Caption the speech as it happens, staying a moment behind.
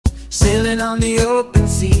sailing on the open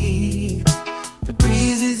sea. The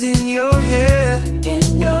breeze is in your hair,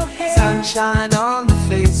 sunshine on the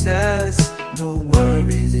faces. No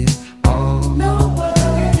worries at all.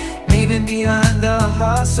 Leaving behind the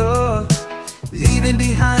hustle, leaving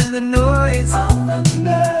behind the noise.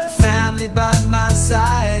 Family by my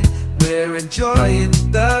side, we're enjoying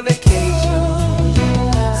the vacation.